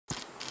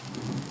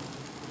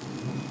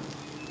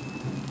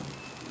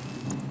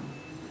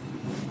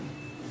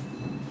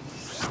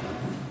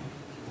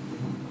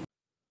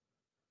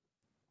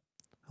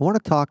I want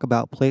to talk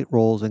about plate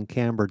rolls and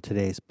camber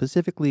today,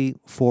 specifically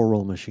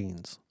 4-roll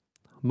machines.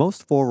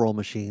 Most 4-roll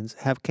machines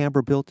have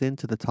camber built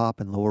into the top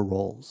and lower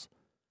rolls.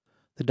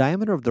 The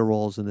diameter of the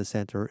rolls in the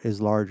center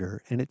is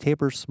larger and it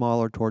tapers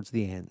smaller towards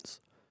the ends.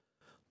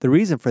 The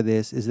reason for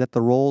this is that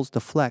the rolls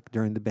deflect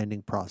during the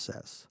bending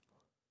process.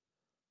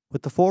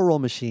 With the 4-roll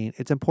machine,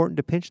 it's important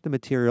to pinch the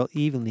material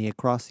evenly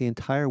across the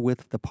entire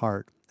width of the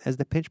part, as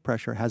the pinch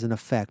pressure has an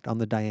effect on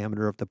the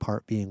diameter of the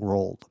part being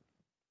rolled.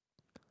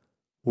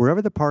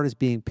 Wherever the part is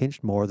being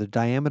pinched more, the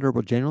diameter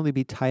will generally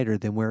be tighter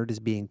than where it is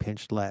being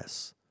pinched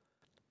less.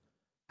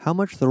 How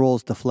much the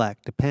rolls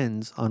deflect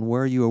depends on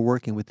where you are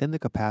working within the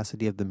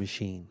capacity of the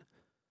machine.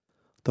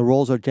 The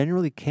rolls are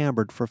generally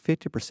cambered for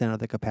 50% of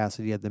the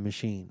capacity of the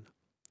machine.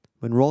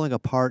 When rolling a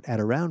part at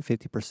around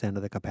 50%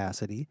 of the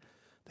capacity,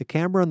 the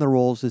camber on the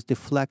rolls is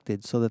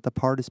deflected so that the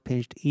part is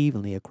pinched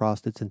evenly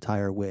across its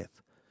entire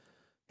width.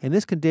 In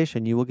this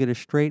condition, you will get a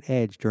straight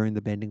edge during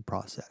the bending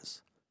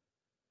process.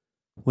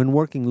 When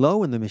working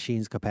low in the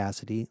machine's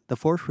capacity, the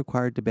force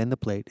required to bend the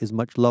plate is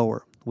much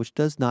lower, which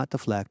does not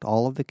deflect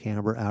all of the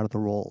camber out of the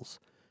rolls,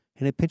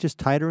 and it pinches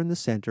tighter in the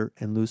center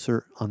and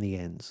looser on the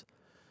ends.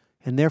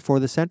 And therefore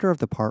the center of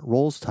the part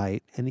rolls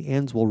tight and the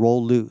ends will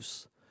roll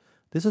loose.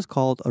 This is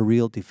called a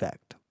reel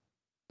defect.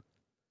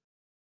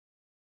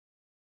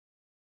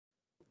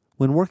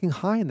 When working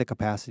high in the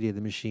capacity of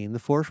the machine, the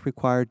force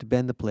required to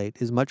bend the plate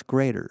is much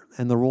greater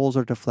and the rolls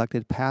are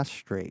deflected past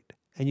straight,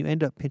 and you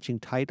end up pinching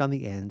tight on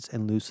the ends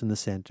and loose in the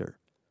center.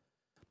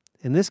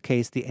 In this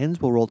case, the ends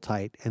will roll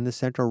tight and the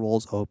center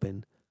rolls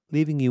open,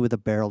 leaving you with a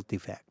barrel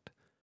defect.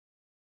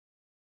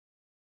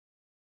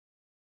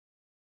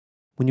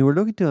 When you are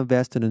looking to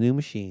invest in a new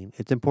machine,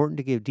 it's important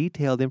to give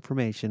detailed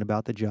information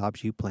about the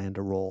jobs you plan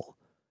to roll.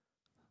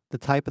 The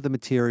type of the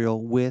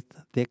material,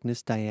 width,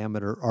 thickness,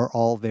 diameter are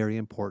all very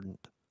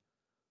important.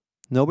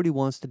 Nobody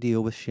wants to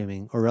deal with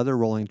shimming or other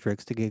rolling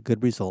tricks to get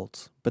good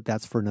results, but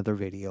that's for another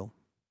video.